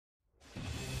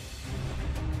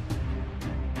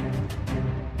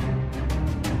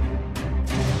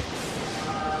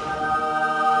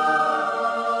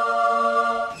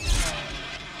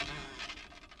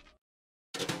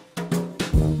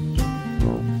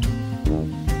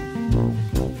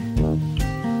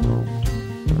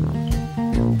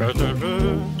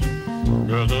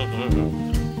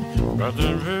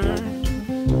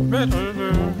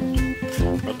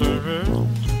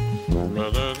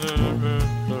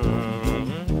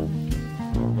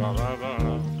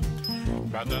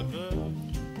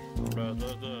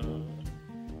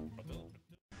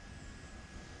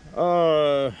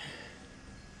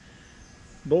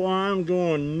Boy, I'm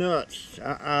going nuts.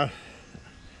 I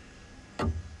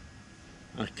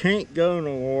can't go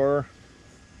nowhere.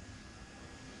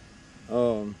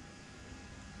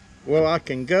 Well, I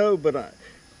can go, but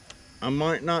I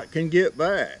might not can get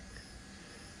back.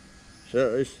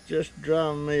 So it's just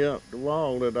driving me up the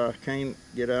wall that I can't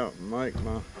get out and make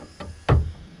my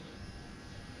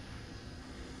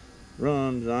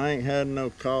runs. I ain't had no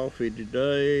coffee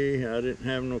today. I didn't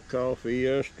have no coffee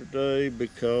yesterday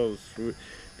because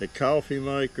the coffee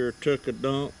maker took a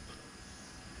dump.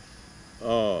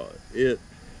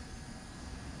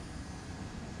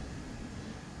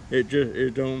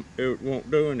 It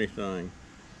won't do anything.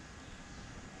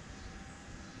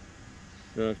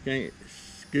 So I can't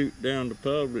scoot down to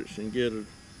Publix and get a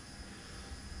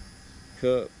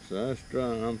cup. So that's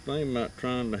trying. I'm thinking about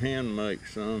trying to hand make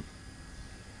some.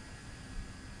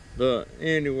 But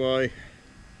anyway,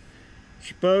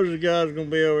 suppose the guy's gonna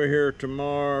be over here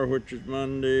tomorrow, which is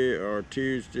Monday or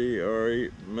Tuesday or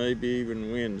maybe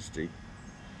even Wednesday.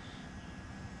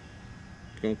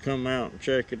 He's gonna come out and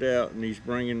check it out, and he's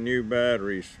bringing new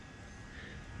batteries.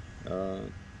 The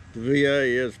VA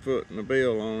is putting a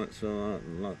bill on it, so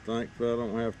I'm thankful I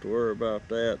don't have to worry about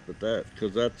that. But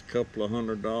because that's a couple of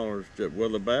 $100. Well,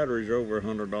 the battery's over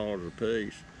 $100 a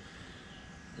piece,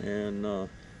 and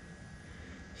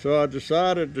so I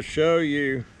decided to show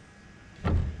you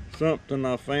something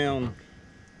I found.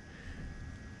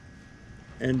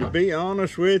 And to be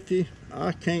honest with you,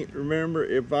 I can't remember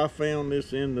if I found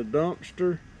this in the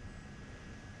dumpster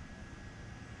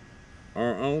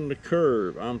or on the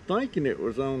curb. I'm thinking it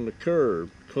was on the curb,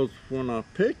 because when I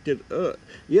picked it up,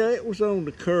 yeah, it was on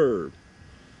the curb.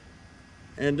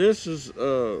 And this is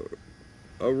a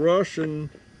Russian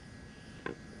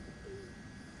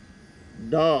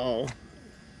doll.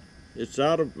 It's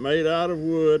made out of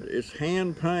wood. It's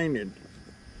hand painted.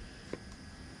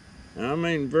 And I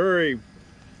mean very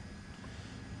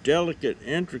delicate,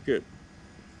 intricate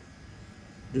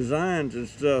designs and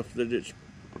stuff that it's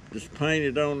just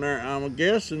painted on there. I'm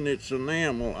guessing it's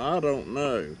enamel. I don't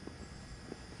know.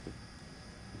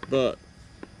 But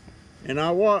and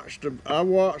I watched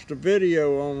a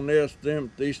video on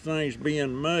these things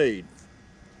being made,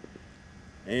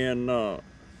 and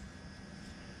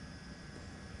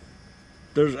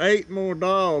there's 8 more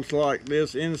dolls like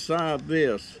this inside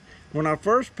this. When I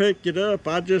first picked it up,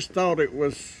 I just thought it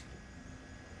was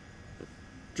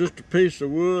just a piece of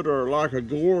wood or like a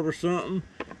gourd or something,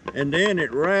 and then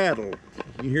it rattled.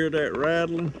 You hear that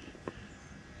rattling?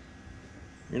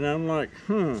 And I'm like,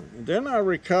 And then I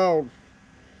recalled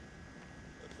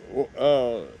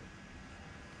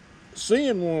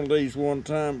seeing one of these one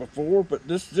time before, but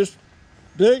the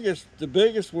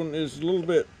biggest one is a little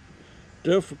bit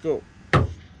difficult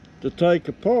to take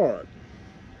apart.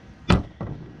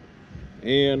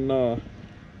 And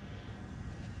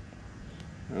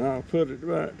I'll put it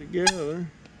back together.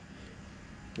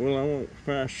 Well, I won't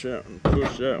push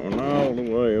that one all the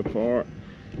way apart.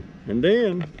 And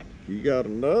then you got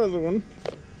another one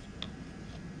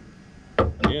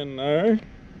in there.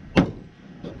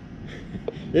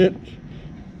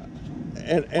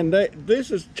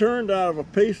 This is turned out of a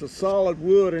piece of solid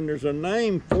wood, and there's a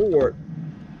name for it.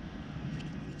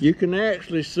 You can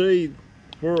actually see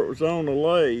where it was on the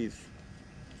lathe.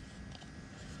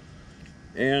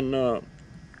 And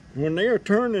when they are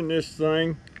turning this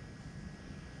thing,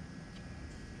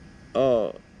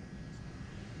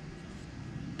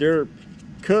 they're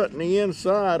cutting the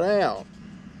inside out.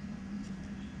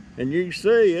 And you can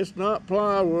see it's not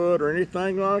plywood or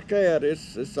anything like that.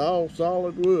 It's all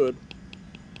solid wood.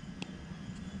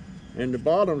 And the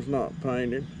bottom's not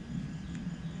painted.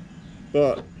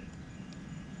 But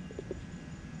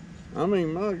I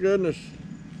mean, my goodness,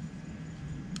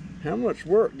 how much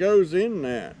work goes in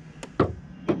that?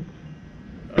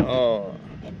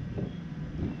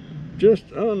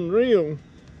 Just unreal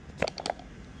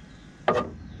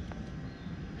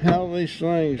how these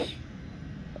things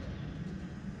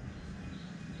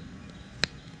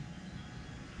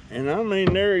and I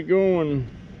mean they're going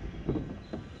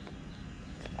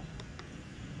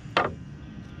I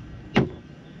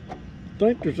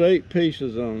think there's 8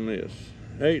 pieces on this,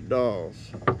 8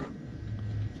 dolls.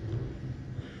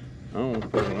 I'm gonna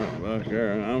put that back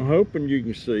there. I'm hoping you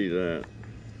can see that.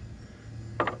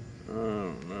 I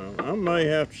don't know. I may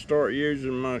have to start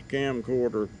using my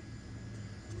camcorder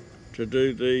to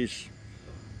do these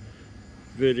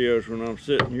videos when I'm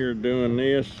sitting here doing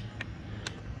this.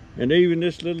 And even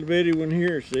this little bitty one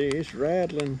here, see, it's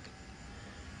rattling.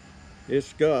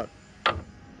 It's got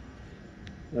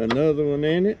another one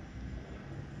in it.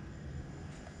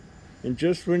 And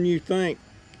just when you think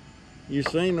you've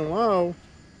seen them all,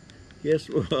 guess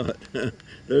what?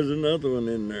 There's another one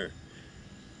in there.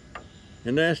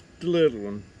 And that's the little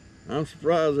one. I'm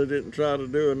surprised I didn't try to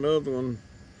do another one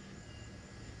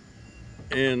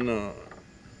and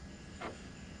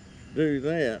do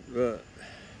that, but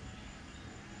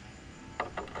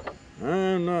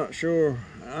I'm not sure.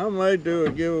 I may do a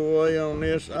giveaway on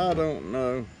this. I don't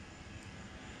know.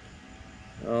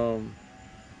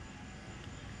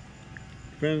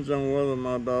 Depends on whether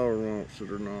my daughter wants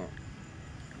it or not.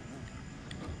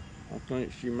 I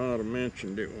think she might have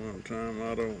mentioned it one time.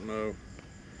 I don't know.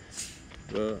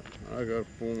 But I gotta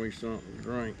pour me something to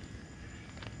drink.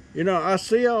 You know, I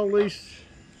see all these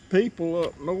people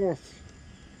up north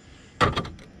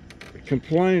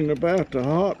complaining about the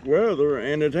hot weather,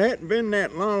 and it hadn't been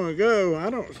that long ago.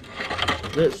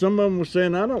 That some of them were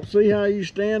saying, I don't see how you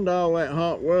stand all that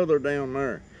hot weather down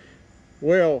there.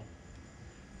 Well,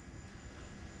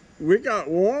 we got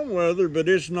warm weather, but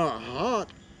it's not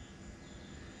hot.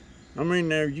 I mean,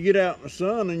 now you get out in the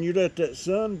sun and you let that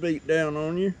sun beat down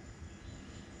on you,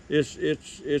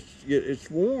 it's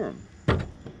warm.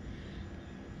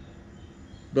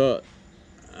 But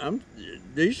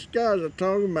these guys are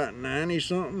talking about 90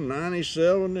 something,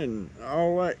 97 and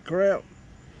all that crap.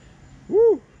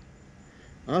 Woo!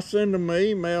 I sent them an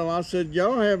email. I said,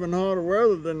 y'all having hotter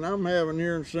weather than I'm having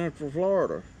here in Central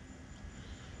Florida.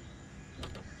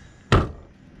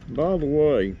 By the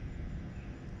way,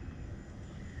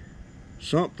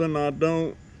 something I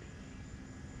don't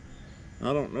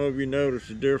know if you noticed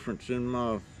the difference in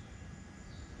my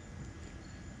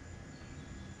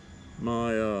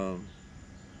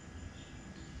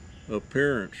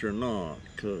appearance or not,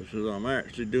 because I'm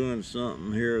actually doing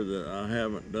something here that I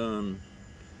haven't done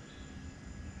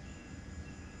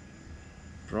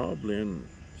probably in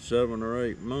 7 or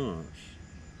 8 months.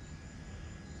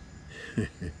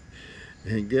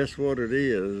 And guess what it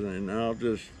is? And I'll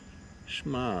just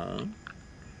smile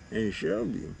and show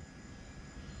you.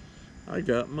 I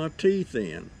got my teeth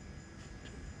in.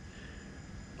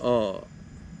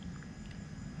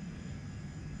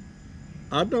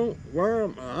 I don't wear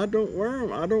them. I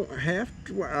don't have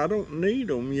to. I don't need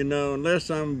them, you know, unless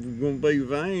I'm gonna be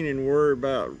vain and worry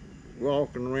about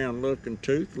walking around looking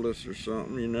toothless or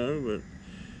something, you know.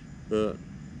 But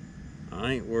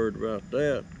I ain't worried about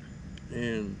that.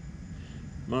 And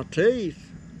my teeth,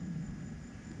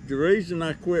 the reason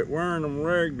I quit wearing them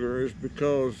regular is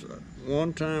because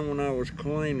one time when I was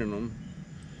cleaning them,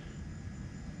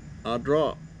 I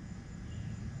dropped.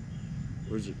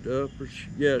 Was it the upper?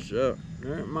 Yes, up.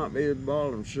 It might be the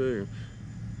bottom too.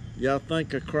 Yeah, I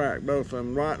think I cracked both of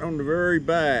them. Right on the very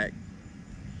back,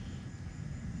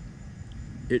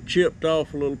 it chipped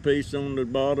off a little piece on the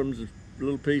bottoms, a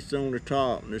little piece on the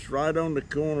top, and it's right on the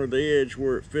corner of the edge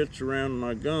where it fits around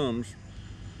my gums,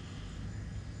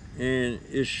 and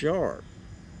it's sharp,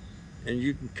 and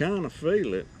you can kind of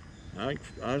feel it. I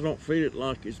don't feel it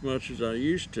like as much as I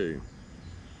used to,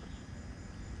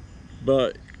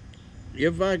 but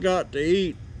if I got to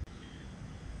eat,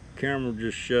 camera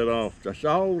just shut off. That's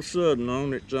all of a sudden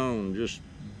on its own, just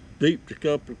beeped a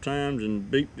couple of times and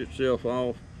beeped itself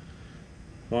off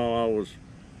while I was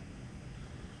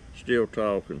still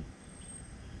talking.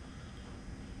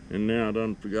 And now I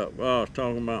done forgot. Oh, I was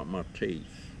talking about my teeth.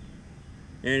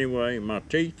 Anyway, my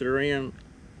teeth are in,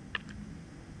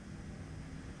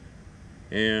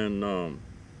 and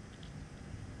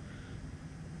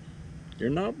they're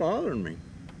not bothering me.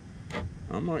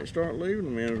 I might start leaving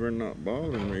them in if they're not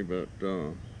bothering me, but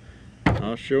I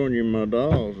was showing you my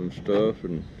dolls and stuff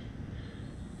and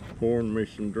pouring me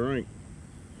some drink.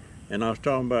 And I was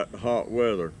talking about the hot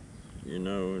weather, you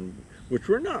know, and which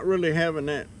we're not really having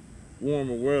that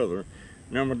warmer weather.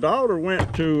 Now my daughter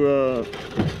went to,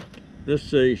 let's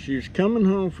see, she was coming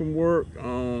home from work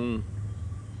on,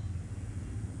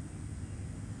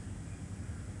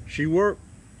 she worked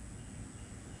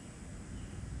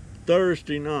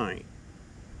Thursday night.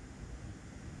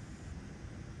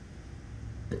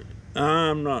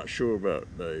 I'm not sure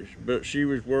about days, but she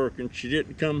was working. She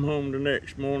didn't come home the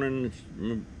next morning.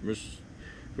 My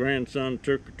grandson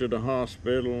took her to the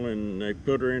hospital, and they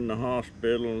put her in the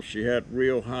hospital. She had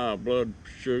real high blood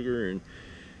sugar, and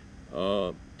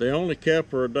they only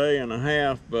kept her a day and a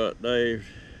half, but they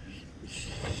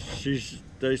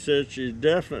said she's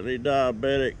definitely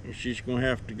diabetic, and she's gonna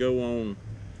have to go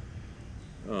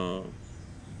on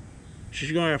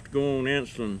She's gonna have to go on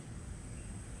insulin.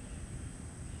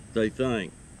 They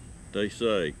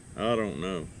say, I don't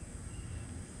know.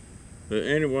 But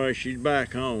anyway, she's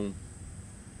back home,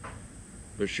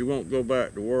 but she won't go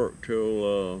back to work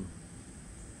till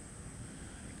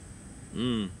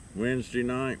Wednesday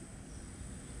night.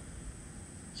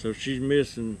 So she's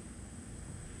missing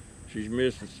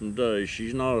some days.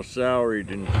 She's not a salaried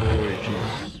employee.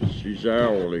 She's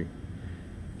hourly.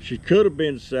 She could have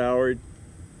been salaried.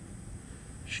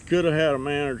 She could have had a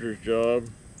manager's job,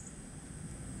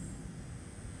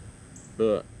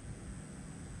 but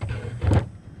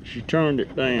she turned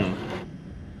it down.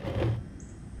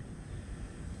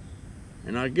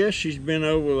 And I guess she's been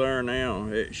over there now.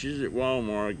 She's at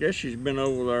Walmart. I guess she's been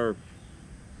over there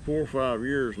 4 or 5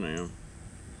 years now.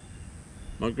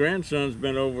 My grandson's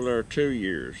been over there 2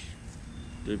 years.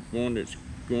 The one that's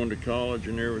going to college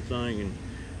and everything.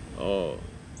 And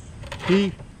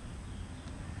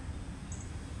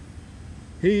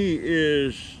he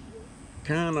is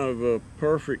kind of a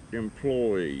perfect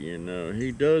employee, you know.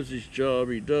 He does his job,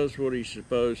 he does what he's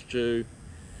supposed to.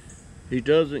 He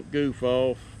doesn't goof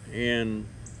off, and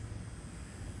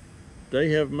they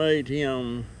have made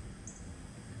him,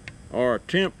 or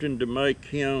attempting to make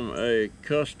him, a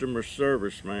customer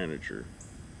service manager,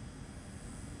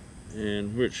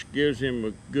 and which gives him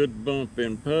a good bump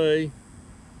in pay.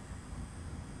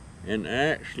 And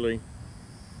actually,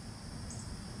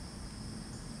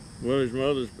 well, his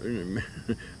mother's,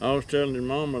 I was telling his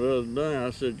mama the other day,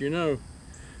 I said, you know,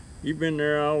 you've been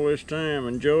there all this time,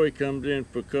 and Joey comes in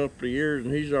for a couple of years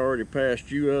and he's already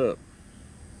passed you up.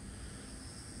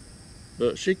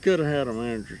 But she could have had a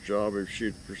manager's job if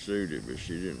she'd pursued it, but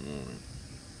she didn't want it.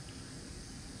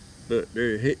 But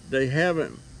they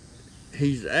haven't,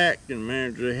 he's acting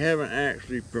manager, they haven't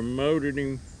actually promoted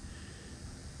him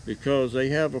because they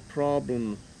have a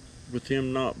problem with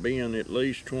him not being at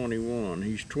least 21.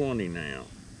 He's 20 now.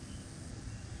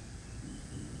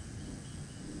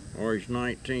 Or he's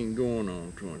 19 going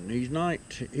on 20.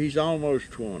 He's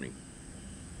almost 20.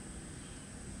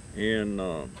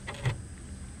 And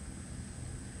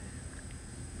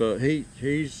but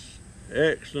he's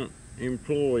excellent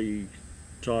employee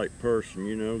type person,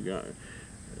 you know.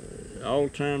 All the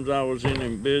times I was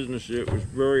in business, it was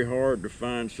very hard to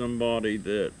find somebody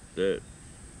that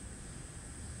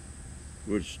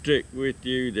would stick with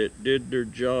you, that did their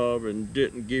job and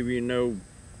didn't give you no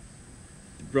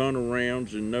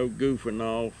runarounds and no goofing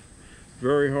off.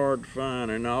 Very hard to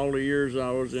find. And all the years I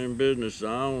was in business,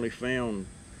 I only found,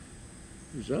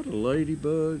 is that a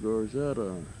ladybug or is that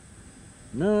a,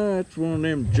 no, it's one of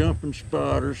them jumping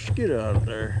spiders. Get out of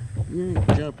there. You ain't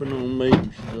jumping on me,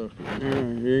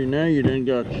 sucker. Now you done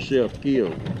got yourself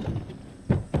killed.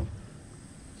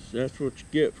 That's what you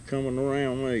get for coming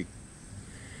around me.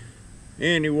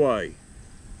 Anyway,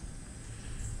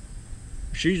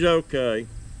 she's okay.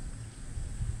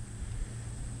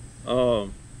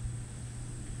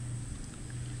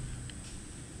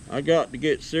 I got to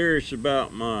get serious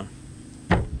about my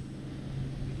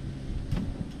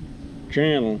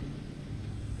channel.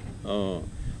 Oh,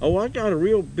 I got a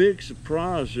real big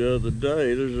surprise the other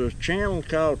day. There's a channel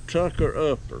called Tucker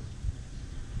Upper.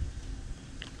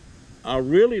 I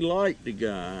really like the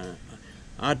guy.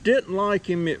 I didn't like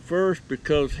him at first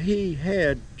because he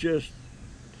had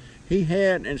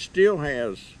and still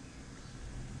has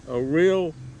a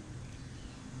real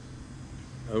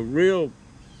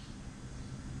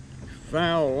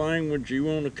foul language, you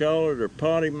want to call it, or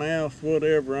potty mouth,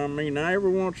 whatever. I mean, every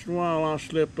once in a while I'll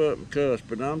slip up and cuss,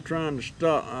 but I'm trying to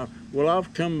stop. Well,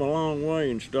 I've come a long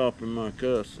way in stopping my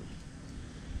cussing.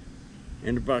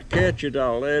 And if I catch it,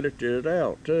 I'll edit it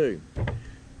out too.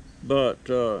 But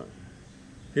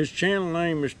his channel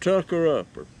name is Tucker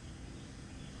Upper.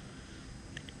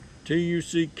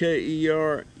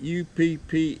 Tuckerupper.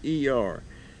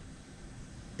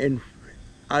 And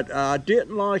I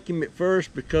didn't like him at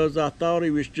first because I thought he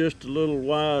was just a little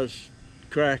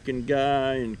wise-cracking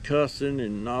guy and cussing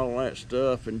and all that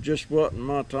stuff, and just wasn't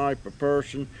my type of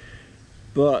person.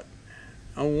 But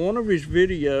on one of his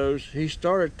videos, he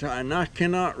started and I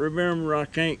cannot remember, I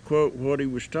can't quote what he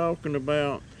was talking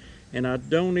about, and I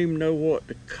don't even know what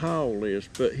to call this,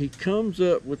 but he comes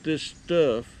up with this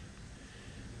stuff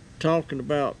talking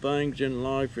about things in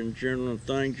life in general, and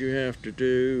things you have to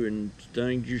do and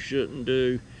things you shouldn't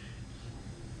do.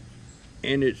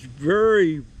 And it's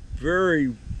very,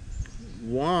 very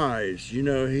wise. You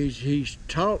know, he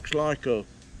talks like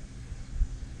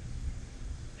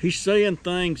he's saying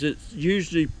things that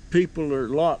usually people are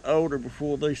a lot older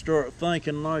before they start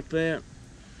thinking like that.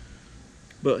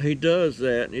 But he does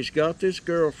that, and he's got this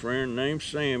girlfriend named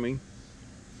Sammy.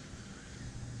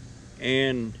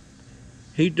 and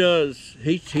he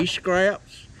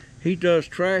scraps. He does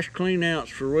trash clean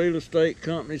outs for real estate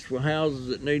companies for houses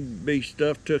that need to be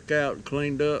stuff took out and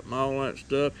cleaned up and all that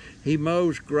stuff. He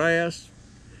mows grass.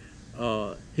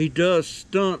 He does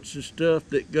stunts and stuff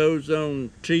that goes on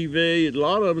TV. A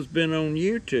lot of it's been on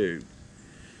YouTube.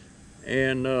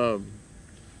 And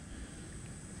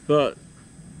but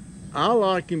I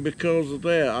like him because of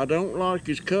that. I don't like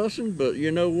his cussing, but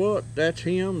you know what? That's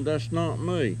him. That's not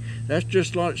me. That's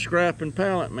just like Scrapping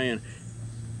Pallet Man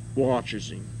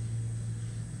watches him.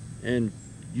 And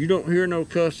you don't hear no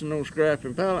cussing on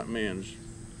Scrapping Pallet Man's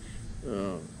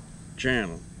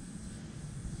channel.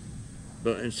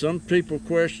 And some people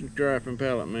question Scrapping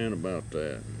Pallet Man about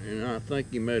that. And I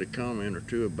think he made a comment or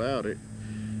two about it.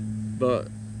 But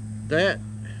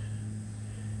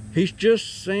he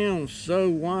just sounds so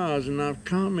wise, and I've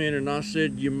commented, I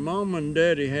said, your mom and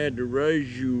daddy had to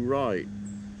raise you right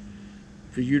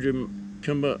for you to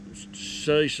come up and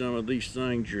say some of these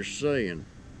things you're saying.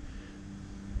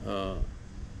 But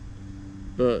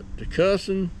the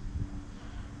cussing,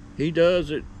 he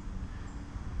does it,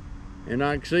 and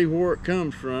I can see where it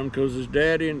comes from, because his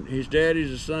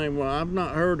daddy's the same. Well, I've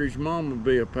not heard his mama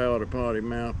be a potty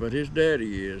mouth, but his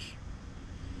daddy is.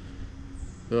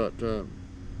 But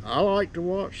I like to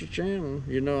watch the channel.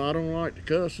 You know, I don't like the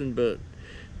cussing, but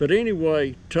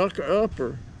anyway, Tucker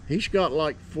Upper, he's got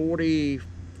like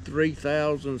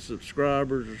 43,000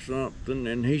 subscribers or something,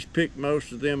 and he's picked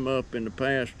most of them up in the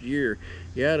past year.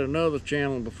 He had another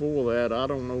channel before that. I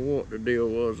don't know what the deal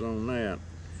was on that.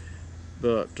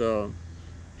 But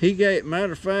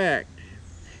matter of fact,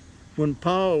 when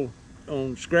Paul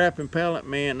on Scrapping Pallet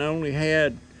Man only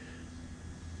had,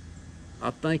 I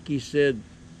think he said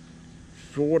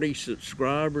 40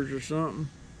 subscribers or something,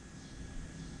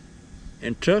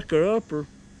 and Tucker Upper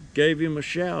gave him a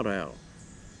shout out,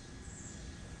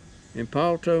 and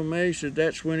Paul told me, he said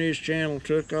that's when his channel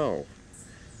took off.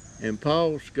 And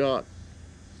Paul's got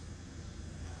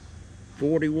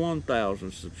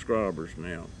 41,000 subscribers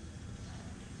now.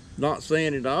 Not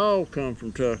saying it all come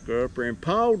from Tucker Upper, and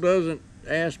Paul doesn't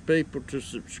ask people to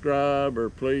subscribe or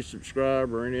please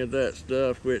subscribe or any of that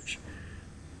stuff, which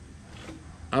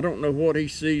I don't know what he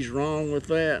sees wrong with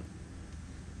that.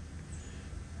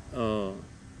 But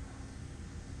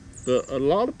a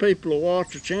lot of people will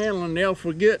watch the channel and they'll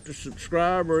forget to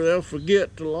subscribe or they'll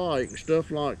forget to like and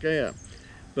stuff like that.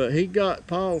 But he got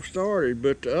Paul started.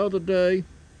 But the other day,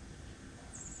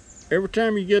 every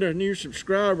time you get a new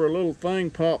subscriber, a little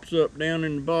thing pops up down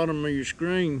in the bottom of your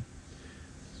screen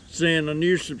saying a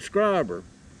new subscriber.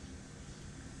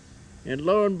 And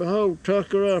lo and behold,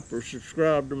 Tucker Upper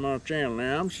subscribed to my channel.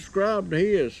 Now, I'm subscribed to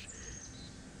his.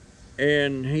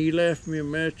 And he left me a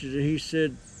message and he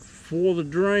said, "For the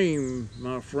dream,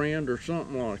 my friend," or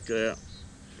something like that.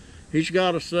 He's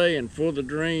got a saying, "For the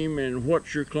dream, and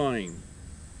what's your claim?"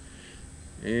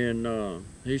 And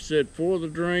he said, "For the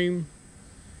dream."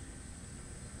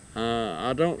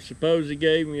 I don't suppose he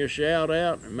gave me a shout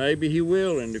out. Maybe he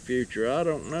will in the future. I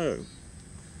don't know.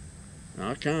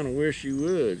 I kind of wish he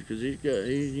would, because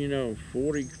he's you know,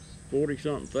 40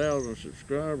 something thousand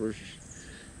subscribers.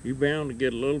 You're bound to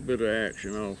get a little bit of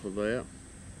action off of that.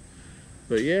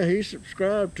 But yeah, he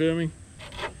subscribed to me.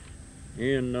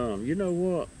 And you know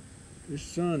what? This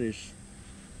sun is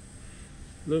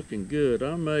looking good.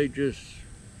 I may just,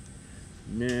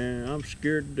 nah, I'm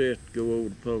scared to death to go over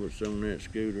to Publix on that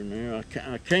scooter now.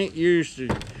 I can't use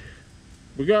the,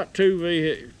 we got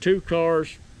two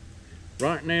cars.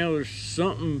 Right now there's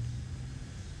something,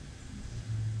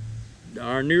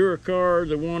 our newer car,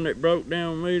 the one that broke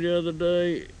down me the other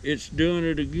day, it's doing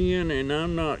it again, and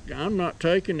I'm not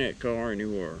taking that car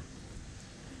anywhere.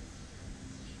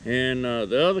 And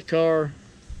the other car,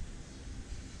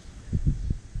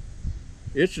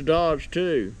 it's a Dodge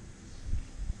too.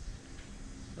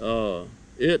 There's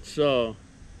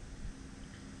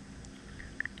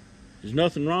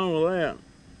nothing wrong with that.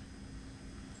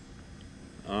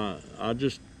 I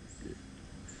just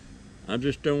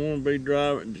don't want to be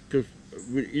driving, because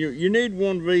you need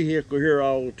one vehicle here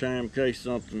all the time in case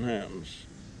something happens.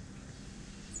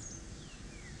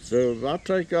 So if I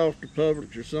take off to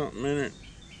Publix or something in it,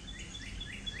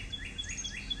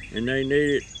 and they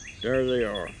need it, there they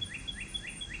are.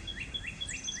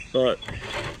 But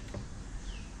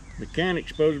mechanic's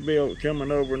supposed to be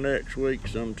coming over next week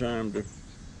sometime to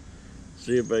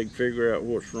see if they can figure out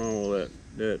what's wrong with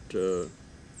that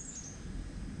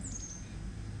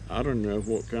I don't know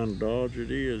what kind of Dodge it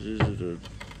is. Is it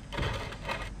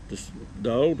the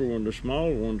older one? The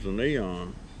smaller one's a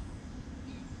Neon.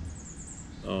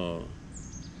 The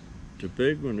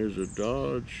big one is a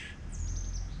Dodge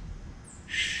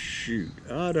shoot,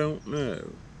 I don't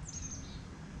know.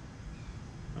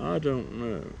 I don't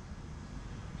know.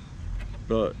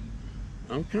 But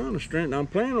I'm kind of stranded. I'm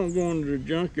planning on going to the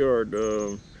junkyard,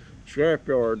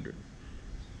 scrapyard.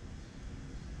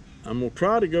 I'm gonna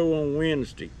try to go on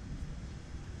Wednesday.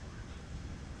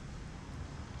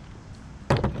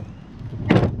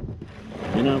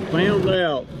 And I found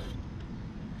out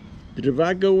that if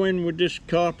I go in with this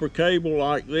copper cable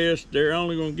like this, they're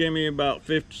only gonna give me about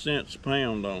 50 cents a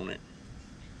pound on it.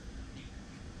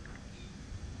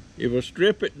 If I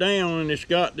strip it down and it's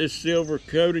got this silver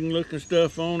coating looking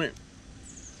stuff on it,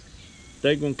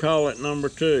 they're gonna call it number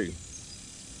 2.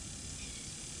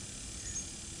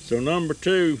 So number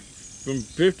 2, from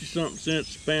 50 something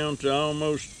cents a pound to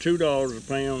almost $2 a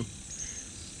pound,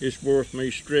 it's worth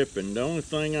me stripping. The only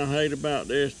thing I hate about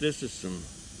this is some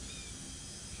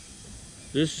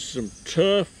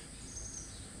tough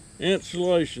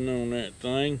insulation on that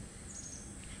thing.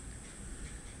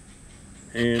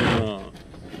 And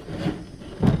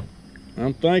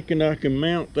I'm thinking I can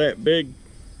mount that big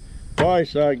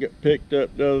vise I got picked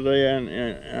up the other day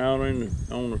out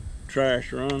on the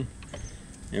trash run,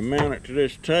 and mount it to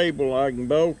this table. I can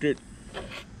bolt it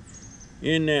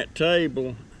in that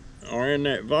table or in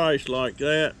that vise like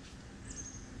that,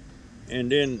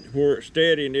 and then where it's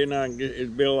steady, and then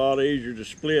it'd be a lot easier to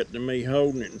split than me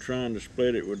holding it and trying to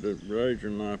split it with the razor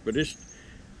knife. But it's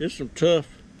some tough.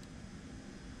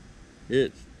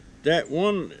 That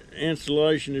one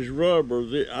insulation is rubber.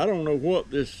 I don't know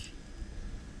what this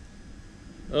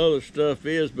other stuff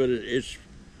is, but it's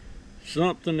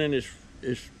something, and it's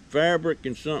fabric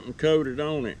and something coated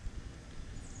on it.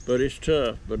 But it's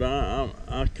tough. But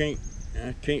I can't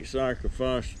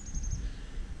sacrifice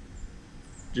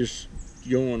just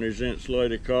going as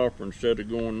insulated copper instead of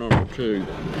going number 2.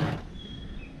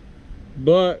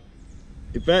 But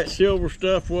if that silver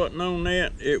stuff wasn't on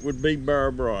that, it would be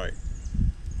bar bright.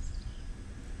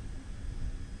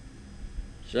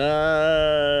 So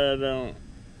I don't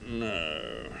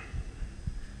know.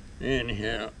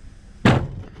 Anyhow.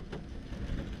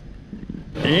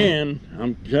 And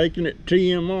I'm taking it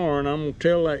TMR, and I'm gonna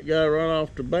tell that guy right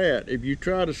off the bat, if you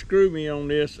try to screw me on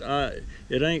this,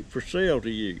 it ain't for sale to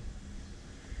you.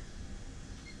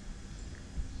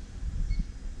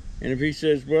 And if he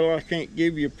says, well, I can't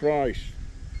give you a price,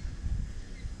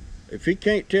 if he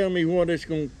can't tell me what it's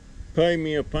gonna pay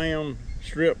me a pound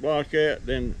strip like that,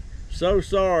 then so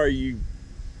sorry you.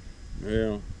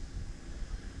 Well,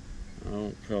 I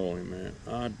don't call him that.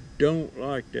 I don't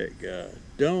like that guy.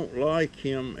 Don't like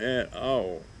him at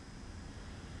all.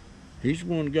 He's the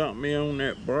one who got me on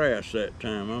that brass that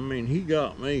time. I mean, he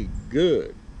got me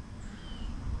good.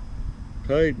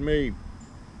 Paid me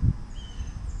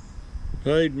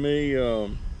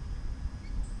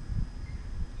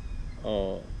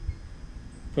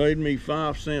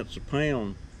 5 cents a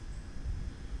pound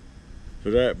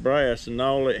for that brass, and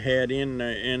all it had in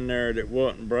there that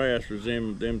wasn't brass was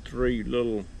them 3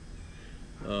 little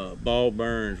ball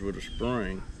bearings with a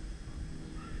spring.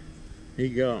 He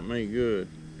got me good.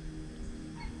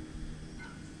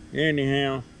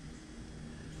 Anyhow,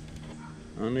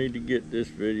 I need to get this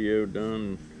video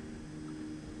done.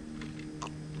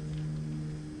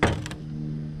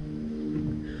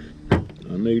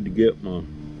 I need to get my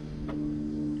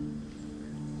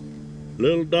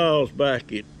little dolls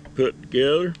back put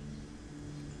together.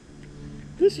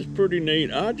 This is pretty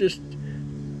neat. I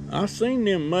seen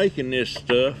them making this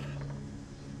stuff.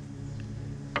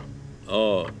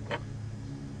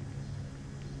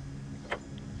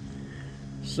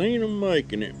 Seen them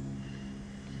making it.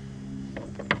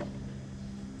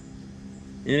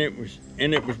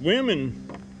 And it was women.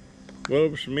 Well,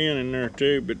 there was some men in there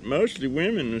too, but mostly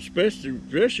women,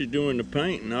 especially doing the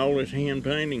painting, all this hand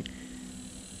painting.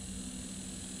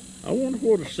 I wonder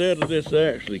what a set of this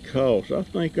actually costs. I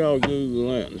think I'll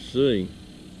Google that and see.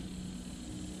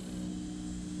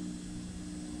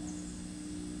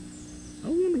 I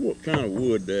wonder what kind of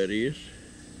wood that is.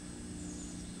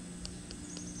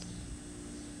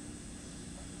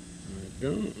 I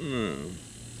don't know.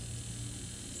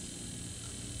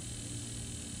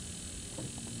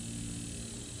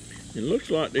 It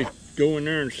looks like they go in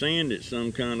there and sand it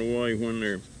some kind of way when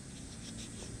they're.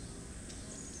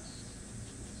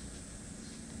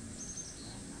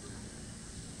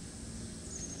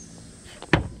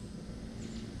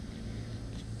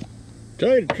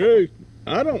 Tell you the truth,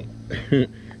 I don't.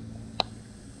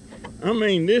 I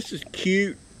mean, this is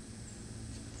cute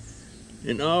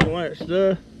and all that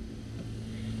stuff,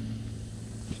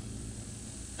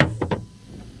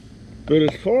 but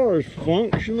as far as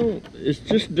functional, it's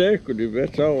just decorative.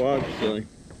 That's all I can say.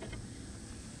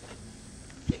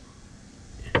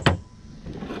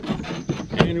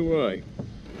 anyway,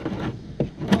 I'm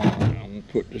gonna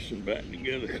put this one back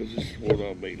together because this is what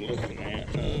I'll be looking at.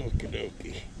 Okie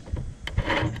dokie.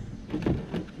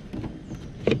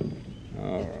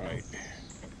 All right.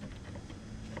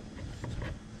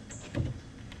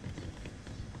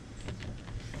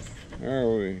 There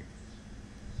we.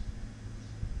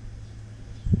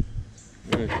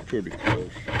 That's pretty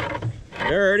close.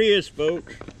 There it is,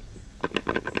 folks.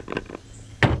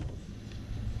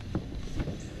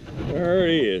 There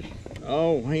it is,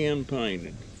 all hand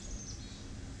painted.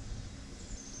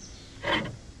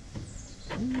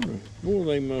 Boy,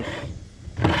 they must.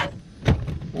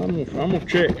 I'm gonna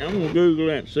check. I'm gonna Google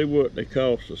that and see what they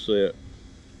cost a set.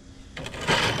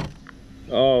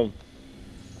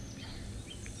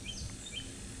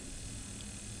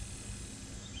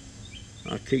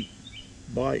 I keep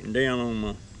biting down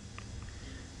on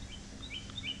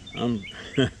my.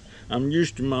 I'm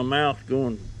used to my mouth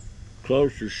going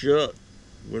closer shut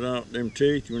without them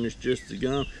teeth when it's just the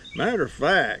gum. Matter of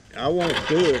fact, I won't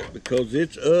do it because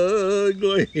it's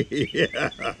ugly.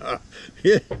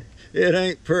 It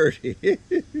ain't pretty.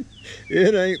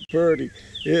 It ain't pretty.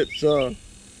 It's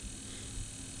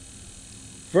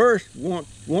first once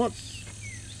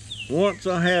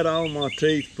I had all my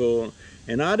teeth pulled,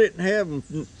 and I didn't have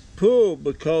them pulled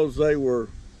because they were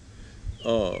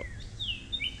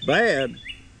bad.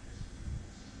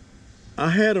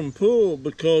 I had them pulled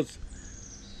because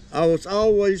I was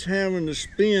always having to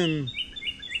spend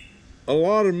a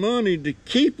lot of money to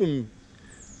keep them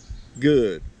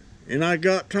good, and I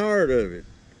got tired of it.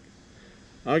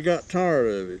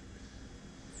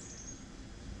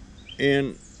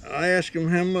 And I asked him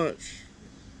how much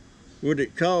would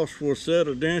it cost for a set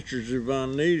of dentures if I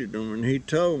needed them, and he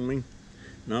told me,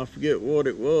 and I forget what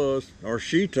it was, or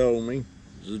she told me.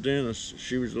 The dentist,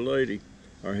 she was a lady,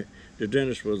 or the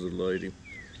dentist was a lady,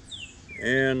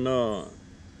 and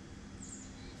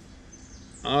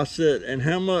I said, and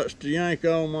how much to yank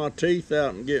all my teeth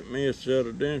out and get me a set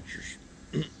of dentures?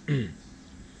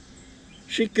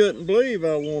 She couldn't believe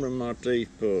I wanted my teeth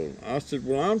pulled. I said,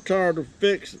 well, I'm tired of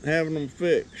having them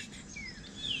fixed.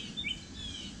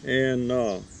 And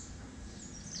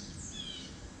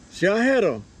see, I had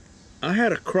a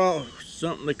cross,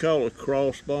 something they call a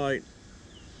cross bite.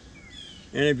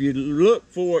 And if you look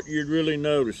for it, you'd really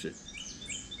notice it.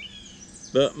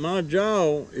 But my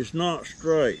jaw is not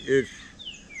straight.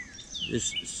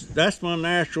 That's my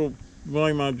natural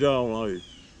way my jaw is.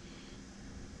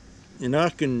 And I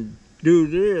can do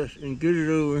this and get it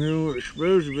over here where it's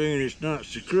supposed to be, and it's not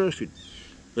so crooked.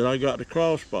 But I got the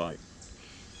crossbite.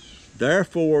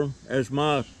 Therefore, as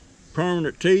my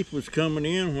permanent teeth was coming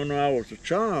in when I was a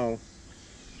child,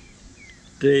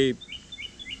 the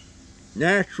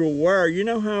natural wear, you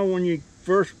know how when you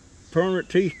first permanent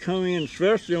teeth come in,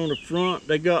 especially on the front,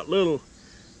 they got little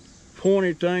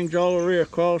pointy things all the way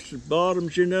across the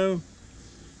bottoms, you know?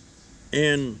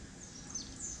 And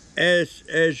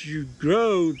as you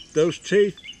grow, those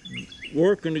teeth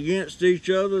working against each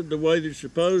other the way they're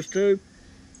supposed to,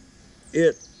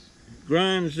 it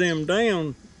grinds them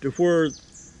down to where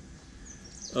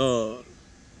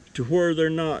they're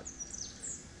not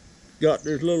got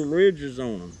those little ridges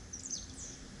on them,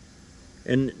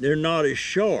 and they're not as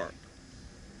sharp.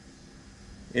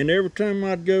 And every time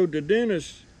I'd go to the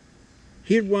dentist,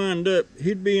 he'd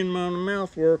be in my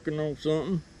mouth working on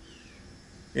something,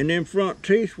 and them front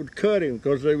teeth would cut him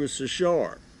because they was so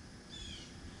sharp.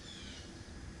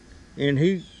 And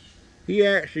he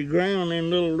actually ground them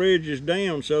little ridges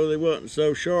down so they wasn't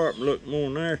so sharp and looked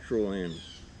more natural in.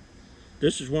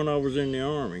 This is when I was in the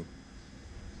Army.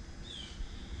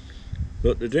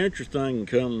 But the denture thing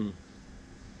come,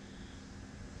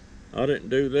 I didn't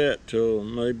do that till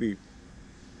maybe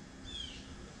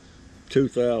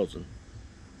 2000.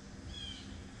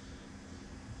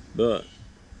 But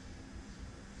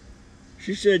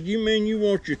she said, you mean you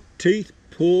want your teeth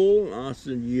pulled? I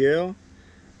said, yeah.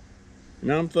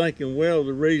 And I'm thinking, well,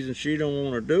 the reason she don't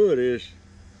want to do it is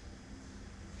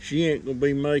she ain't gonna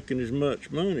be making as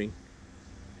much money,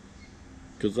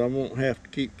 because I won't have to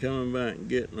keep coming back and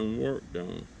getting them work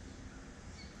done.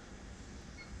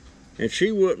 And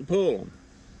she wouldn't pull them.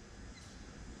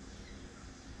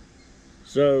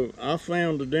 So I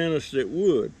found a dentist that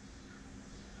would.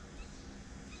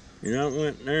 And I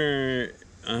went there,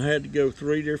 I had to go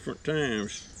 3 different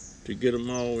times to get them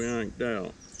all yanked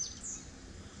out.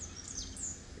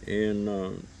 And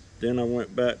then I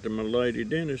went back to my lady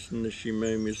dentist, and she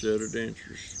made me a set of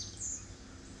dentures.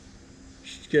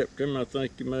 She kept them, I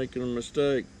think you're making a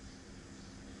mistake.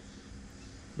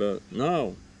 But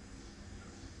no,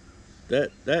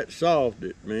 that solved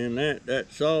it, man. That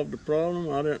solved the problem.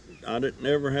 I didn't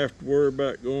ever have to worry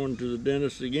about going to the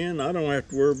dentist again. I don't have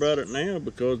to worry about it now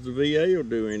because the VA will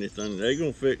do anything. They're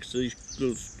gonna fix these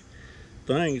little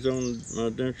things on my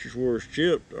dentures where it's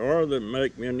chipped, or they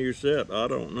make me a new set. I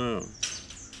don't know.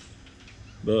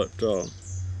 But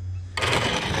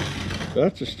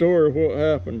that's the story of what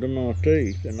happened to my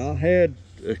teeth. And I had,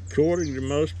 according to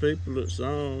most people that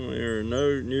saw me or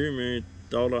knew me,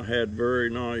 thought I had very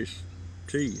nice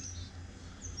teeth.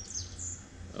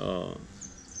 They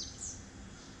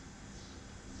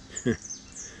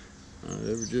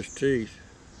were just teeth.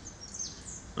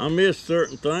 I missed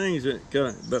certain things,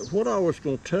 but what I was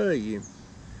going to tell you,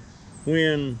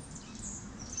 when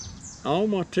all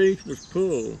my teeth was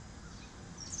pulled,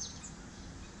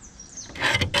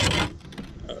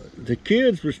 the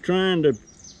kids was trying to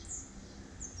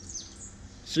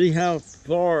see how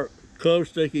far close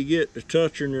they could get to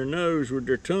touching their nose with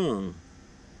their tongue.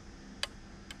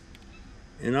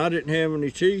 And I didn't have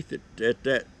any teeth at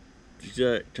that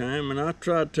exact time, and I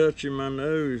tried touching my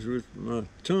nose with my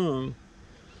tongue,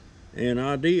 and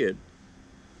I did.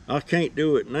 I can't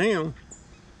do it now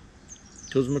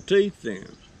because my teeth's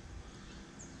in.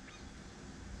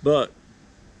 But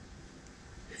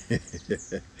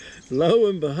lo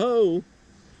and behold,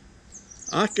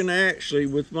 I can actually,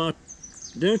 with my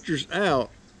dentures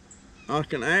out, I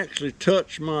can actually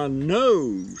touch my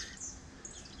nose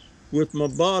with my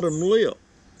bottom lip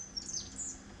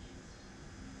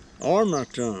or my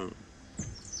tongue.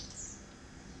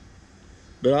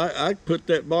 But I put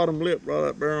that bottom lip right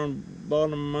up there on the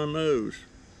bottom of my nose.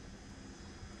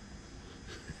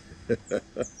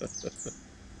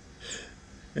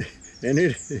 And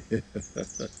it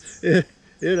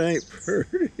ain't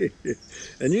pretty.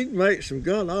 And you can make some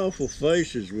god-awful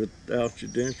faces without your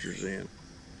dentures in.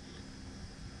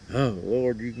 Oh,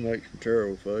 Lord, you can make some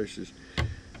terrible faces.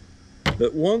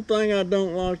 But one thing I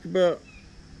don't like about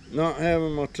not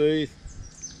having my teeth,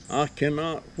 I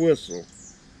cannot whistle.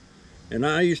 And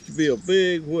I used to be a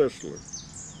big whistler.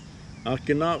 I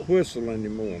cannot whistle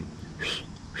anymore.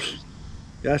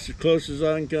 That's as close as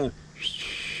I can come.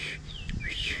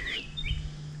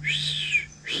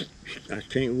 I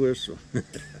can't whistle.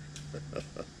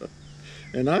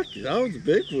 And I was a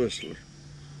big whistler.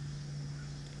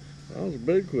 I was a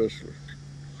big whistler.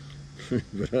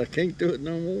 But I can't do it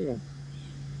no more.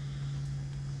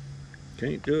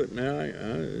 Can't do it now.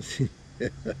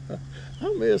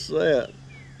 I miss that.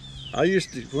 I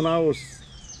used to, when I was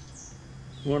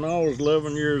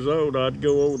 11 years old, I'd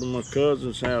go over to my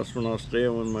cousin's house when I was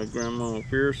staying with my grandma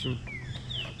Pearson.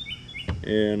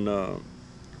 And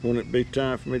when it'd be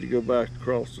time for me to go back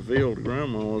across the field to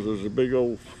grandma's, there was a big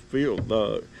old field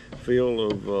of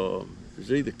it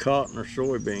was either cotton or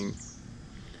soybean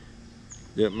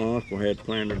that my uncle had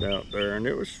planted out there, and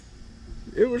it was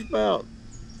about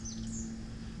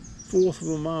 1/4 of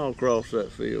a mile across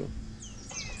that field.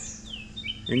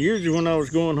 And usually when I was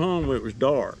going home, it was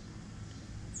dark.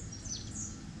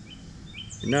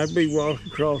 And I'd be walking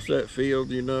across that field,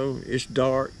 you know, it's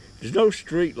dark. There's no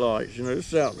street lights, you know,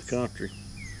 it's out in the country.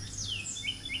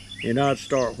 And I'd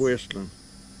start whistling.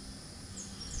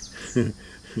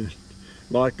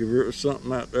 Like if there was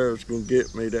something out there that's going to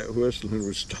get me, that whistling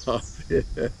would stop.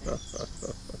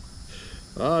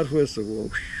 I'd whistle,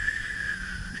 whoosh.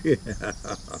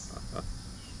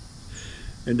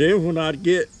 And then when I'd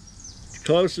get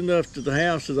close enough to the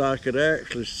house that I could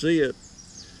actually see it,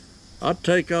 I'd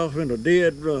take off in a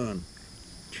dead run.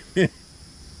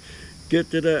 Get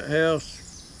to that house,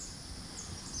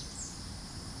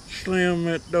 slam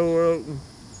that door open,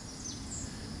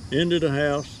 into the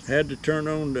house, had to turn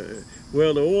on the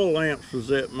oil lamps was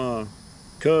at my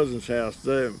cousin's house.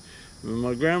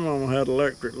 My grandmama had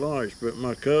electric lights, but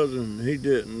my cousin, he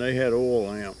didn't. They had oil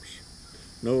lamps,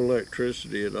 no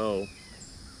electricity at all.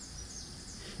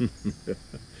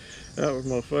 That was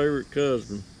my favorite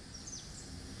cousin.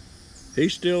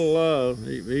 He's still alive.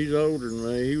 He's older than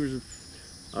me.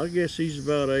 I guess he's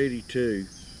about 82.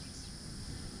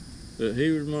 But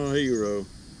he was my hero.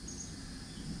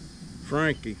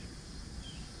 Frankie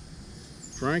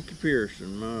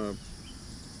Pearson,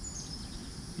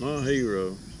 my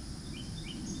hero.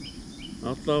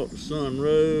 I thought the sun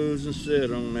rose and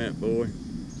set on that boy.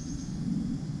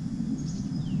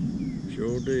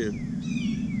 Sure did.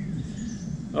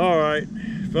 All right,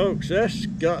 folks, that's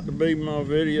got to be my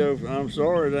video. I'm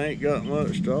sorry I ain't got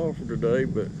much to offer today,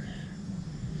 but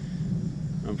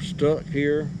I'm stuck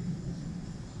here.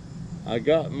 I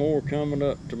got more coming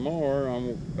up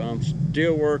tomorrow. I'm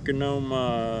still working on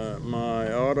my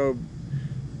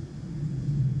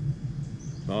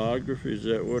autobiography. Is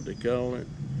that what they call it?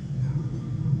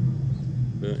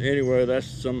 But anyway,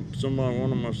 that's one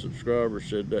of my subscribers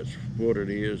said that's what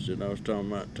it is, and I was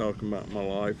talking about my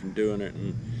life and doing it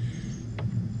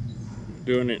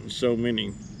in so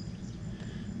many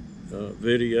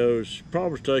videos.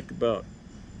 Probably take about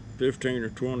 15 or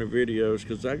 20 videos,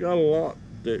 because I got a lot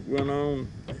that went on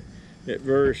at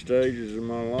various stages of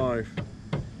my life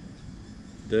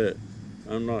that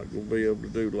I'm not going to be able to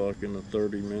do like in a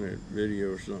 30-minute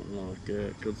video or something like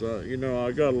that, because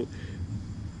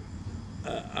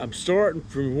I'm starting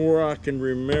from where I can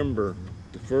remember,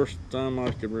 the first time I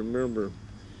can remember,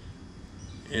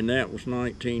 and that was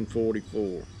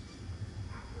 1944.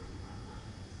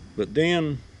 But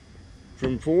then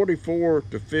from 44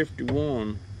 to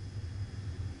 51,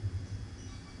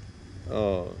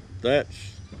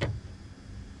 that's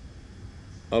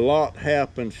a lot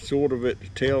happened sort of at the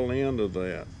tail end of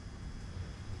that.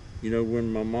 You know,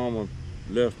 when my mama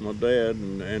left my dad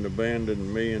and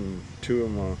abandoned me and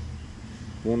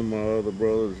one of my other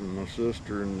brothers and my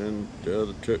sister, and then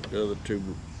took the other two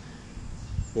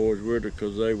boys with her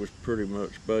because they was pretty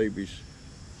much babies.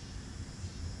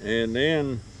 And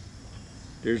then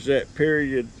there's that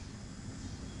period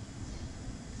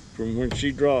from when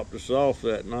she dropped us off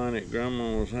that night at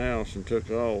Grandma's house and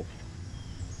took off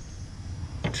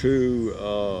to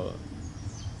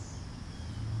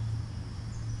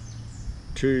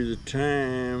the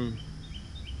time,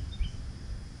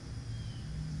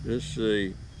 let's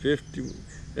see,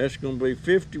 that's going to be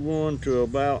 51 to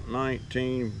about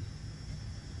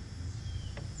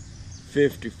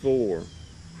 1954.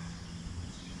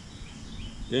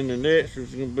 Then the next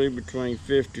is going to be between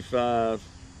 55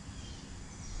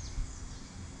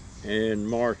 and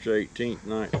March 18th,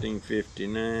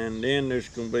 1959. Then there's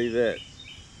going to be that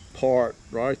part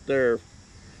right there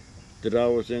that I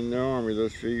was in the Army,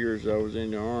 those few years I was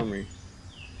in the Army.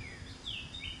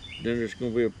 Then there's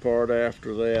going to be a part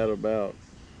after that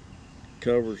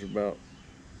covers about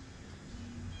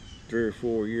 3 or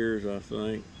 4 years, I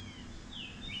think.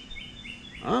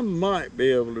 I might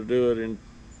be able to do it in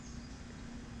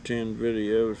 10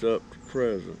 videos up to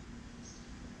present.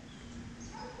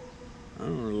 I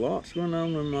don't know, a lot's going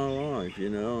on in my life, you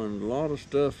know, and a lot of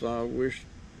stuff I wish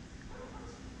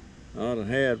I'd have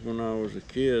had when I was a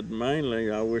kid.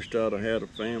 Mainly, I wished I'd have had a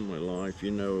family life,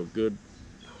 you know, a good,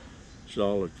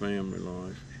 solid family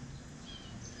life.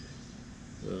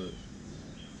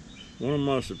 One of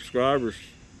my subscribers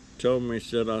told me,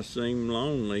 said I seem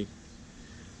lonely.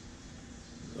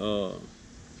 Well,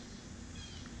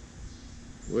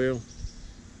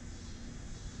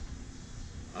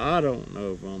 I don't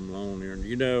know if I'm lonely or,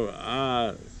 you know,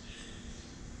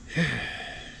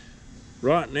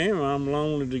 right now I'm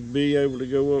lonely to be able to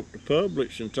go up to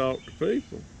Publix and talk to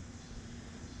people.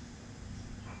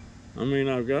 I mean,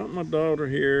 I've got my daughter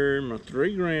here, my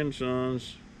 3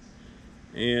 grandsons,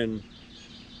 and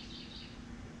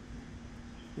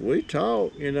we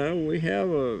talk, you know, we have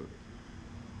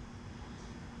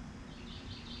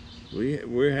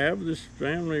this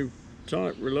family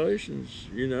type relations,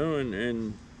 you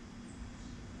know,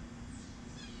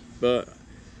 but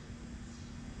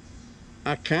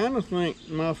I kind of think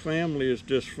my family is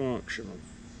dysfunctional.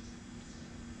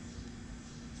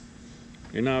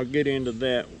 And I'll get into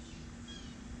that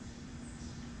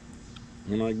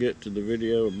when I get to the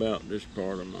video about this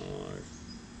part of my life.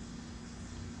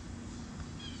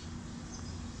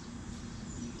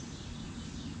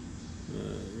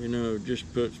 You know, it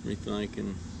just puts me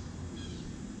thinking.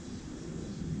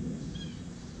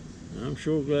 I'm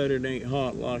sure glad it ain't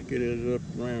hot like it is up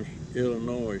around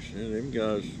Illinois. And them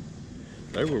guys,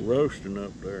 they were roasting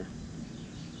up there.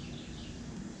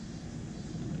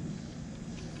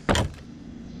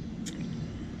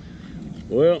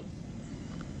 Well,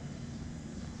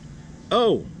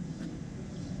 oh,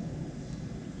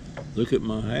 look at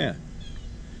my hat.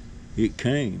 It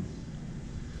came.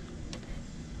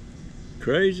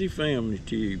 Crazy Family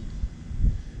Tube.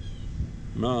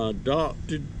 My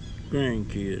adopted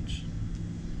grandkids.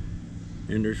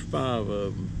 And there's 5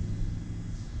 of them.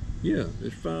 Yeah,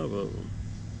 there's 5 of them.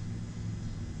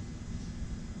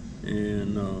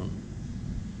 And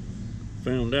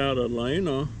found out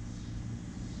Elena,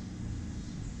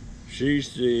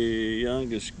 she's the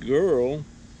youngest girl.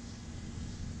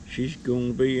 She's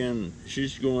going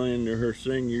into her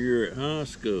senior year at high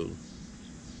school.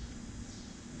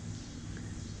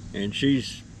 And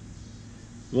she's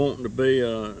wanting to be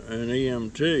an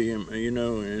EMT, you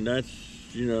know, and that's,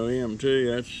 you know,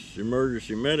 EMT, that's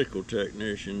emergency medical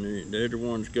technician. They're the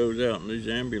ones goes out in these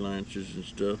ambulances and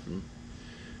stuff and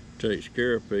takes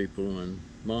care of people. And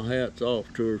my hat's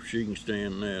off to her if she can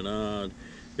stand that.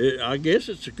 I guess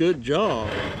it's a good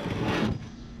job.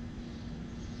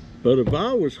 But if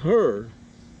I was her,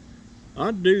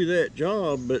 I'd do that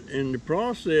job, but in the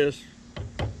process,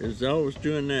 as I was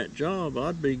doing that job,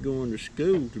 I'd be going to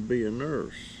school to be a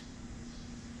nurse.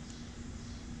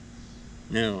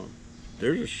 Now,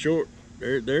 there's a short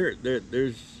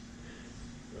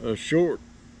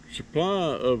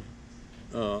supply of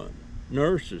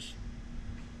nurses.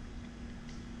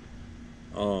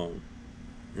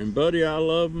 And buddy, I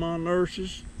love my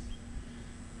nurses.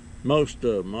 Most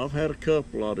of them. I've had a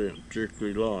couple I didn't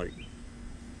particularly like,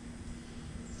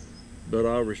 but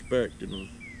I respected them.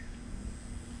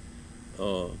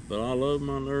 But I love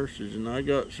my nurses, and I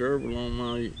got several on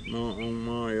my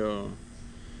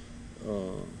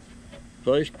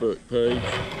Facebook page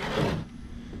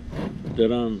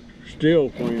that I'm still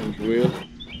friends with,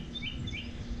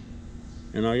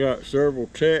 and I got several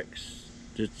texts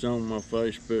that's on my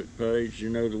Facebook page. You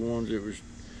know, the ones that was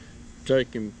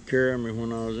taking care of me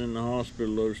when I was in the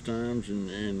hospital those times,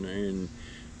 and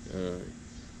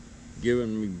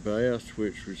giving me baths,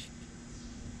 which was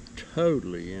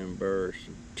totally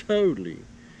embarrassing. Totally.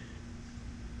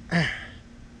 I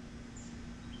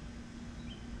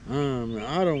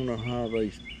don't know how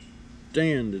they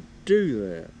stand to do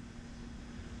that,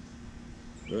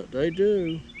 but they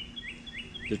do.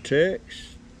 The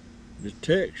techs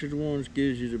are the ones that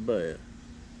gives you the bath.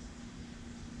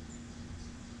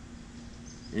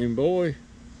 And boy,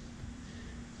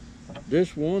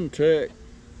 this one tech,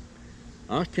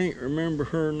 I can't remember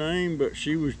her name, but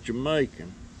she was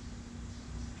Jamaican.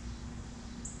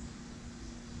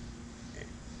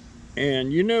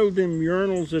 And you know them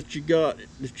urinals that you got,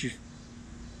 the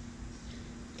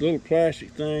little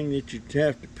plastic thing that you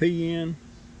have to pee in?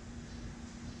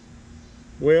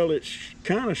 Well, it's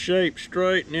kind of shaped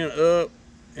straight and then up,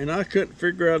 and I couldn't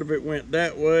figure out if it went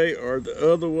that way or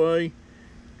the other way.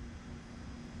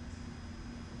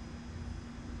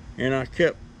 And I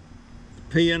kept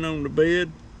peeing on the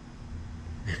bed.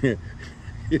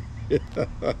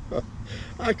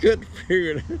 I couldn't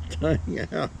figure that thing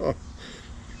out.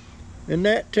 And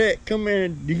that tech come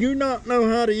in, do you not know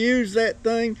how to use that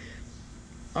thing?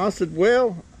 I said,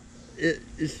 well,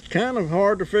 it's kind of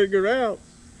hard to figure out.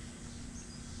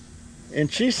 And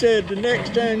she said, the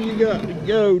next time you got to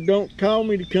go, don't call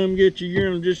me to come get your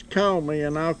urinal, just call me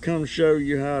and I'll come show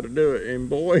you how to do it. And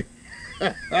boy,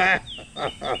 I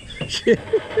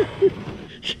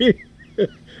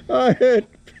had to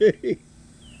pee.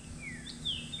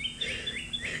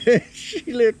 She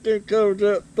lifted them covers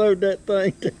up, throwed that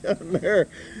thing down there,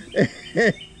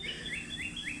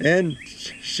 and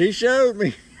she showed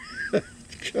me.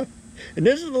 And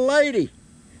this is a lady.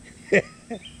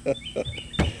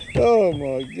 Oh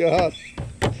my gosh.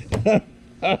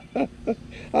 I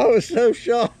was so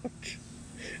shocked.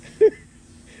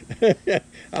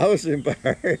 I was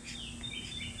embarrassed.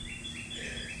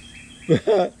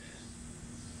 But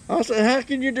I said, how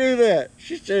can you do that?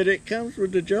 She said, it comes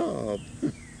with the job.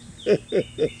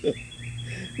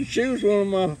 She was one of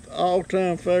my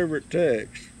all-time favorite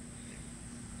techs.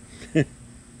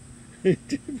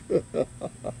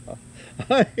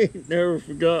 I ain't never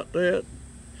forgot that.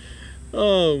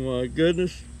 Oh my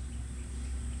goodness.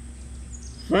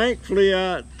 Thankfully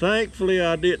I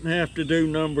didn't have to do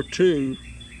number 2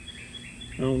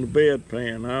 on the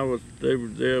bedpan. They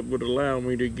would allow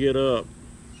me to get up,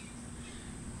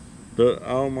 but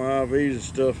all my IVs and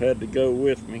stuff had to go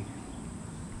with me.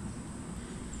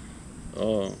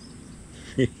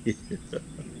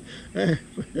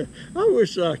 I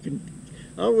wish I could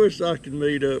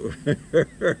meet up with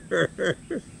her.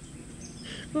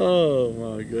 Oh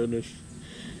my goodness,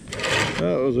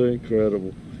 that was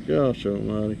incredible. Gosh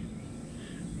almighty.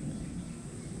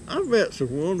 I've met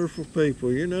some wonderful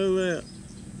people, you know that?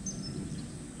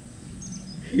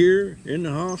 Here in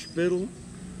the hospital.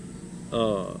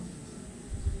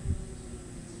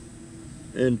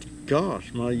 And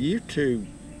gosh, my YouTube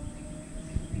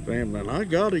family, and I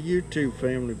got a YouTube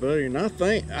family, buddy, and I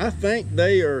think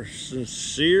they are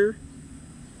sincere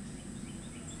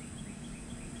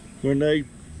when they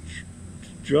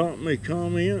drop me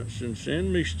comments and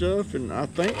send me stuff, and I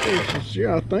think they're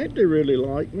sincere. I think they really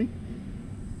like me.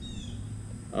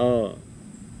 And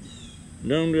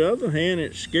on the other hand,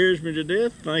 it scares me to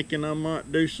death thinking I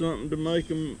might do something to make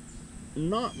them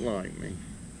not like me.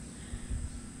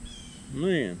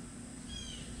 Man,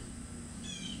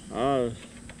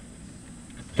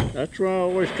 that's why I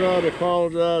always try to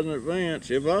apologize in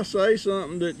advance. If I say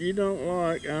something that you don't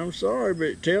like, I'm sorry,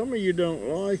 but tell me you don't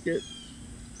like it,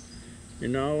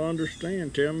 and I'll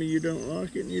understand. Tell me you don't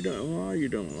like it and why you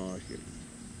don't like it.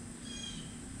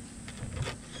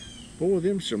 Boy,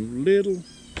 them some little,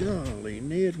 golly,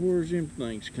 Ned, where's them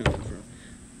things coming from?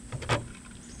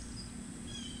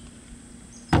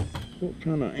 What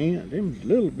kind of ant? Them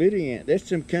little bitty ant. That's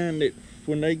some kind that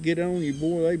when they get on you,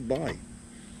 boy, they bite.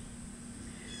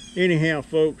 Anyhow,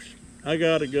 folks, I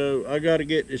gotta go. I gotta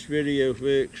get this video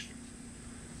fixed.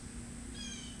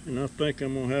 And I think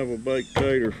I'm gonna have a baked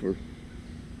tater for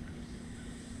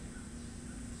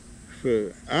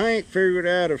I ain't figured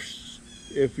out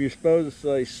if you're supposed to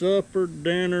say supper,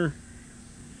 dinner,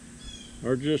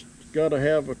 or just gotta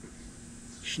have a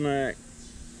snack.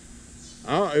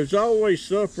 It's always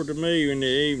supper to me in the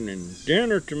evening.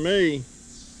 Dinner to me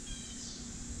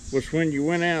was when you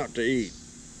went out to eat.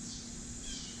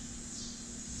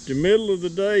 The middle of the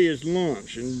day is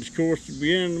lunch, and of course the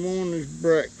beginning of the morning is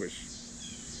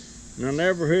breakfast. And I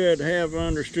never have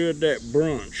understood that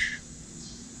brunch.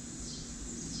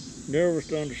 Never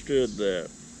understood that.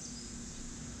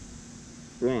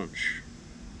 Brunch.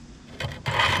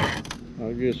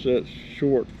 I guess that's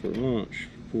short for lunch,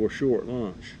 for a short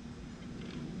lunch.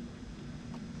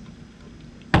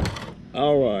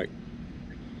 All right.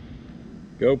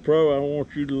 GoPro, I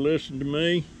want you to listen to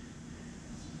me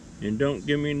and don't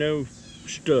give me no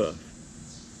stuff.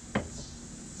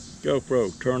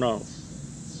 GoPro, turn off.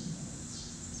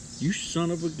 You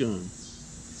son of a gun.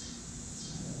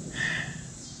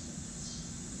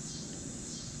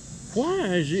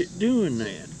 Why is it doing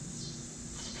that?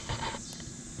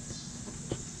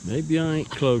 Maybe I ain't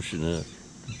close enough.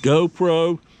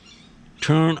 GoPro,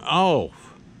 turn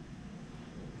off.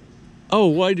 Oh,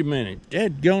 wait a minute.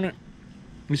 Dadgummit.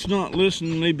 It's not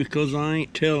listening to me because I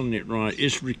ain't telling it right.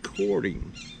 It's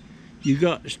recording. You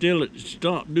got to still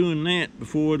stop doing that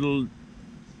before it'll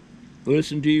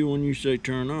listen to you when you say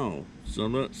turn off. So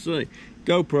let's see.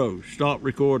 GoPro, stop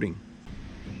recording.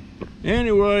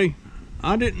 Anyway,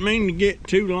 I didn't mean to get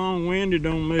too long-winded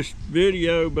on this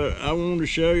video, but I wanted to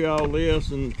show y'all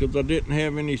this, and because I didn't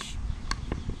have any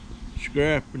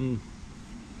scrapping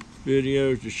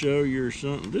videos to show you or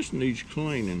something. This needs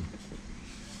cleaning,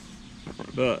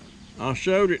 but I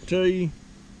showed it to you.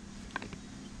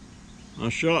 I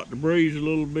shot the breeze a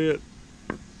little bit,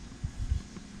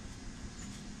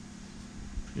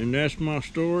 and that's my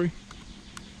story,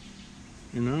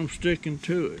 and I'm sticking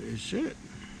to it. It's it.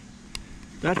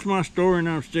 That's my story, and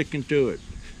I'm sticking to it.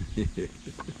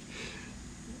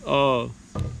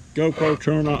 GoPro,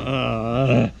 turn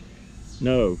on.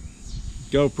 No.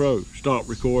 GoPro, stop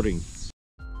recording.